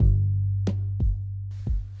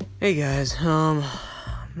Hey guys, I'm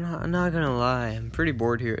not gonna lie, I'm pretty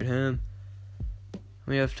bored here at home.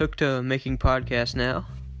 I've took to making podcasts now.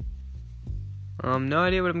 No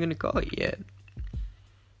idea what I'm gonna call it yet.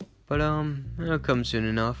 But, it'll come soon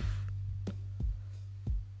enough.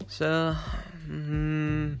 So,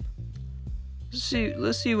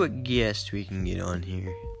 let's see what guest we can get on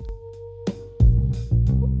here.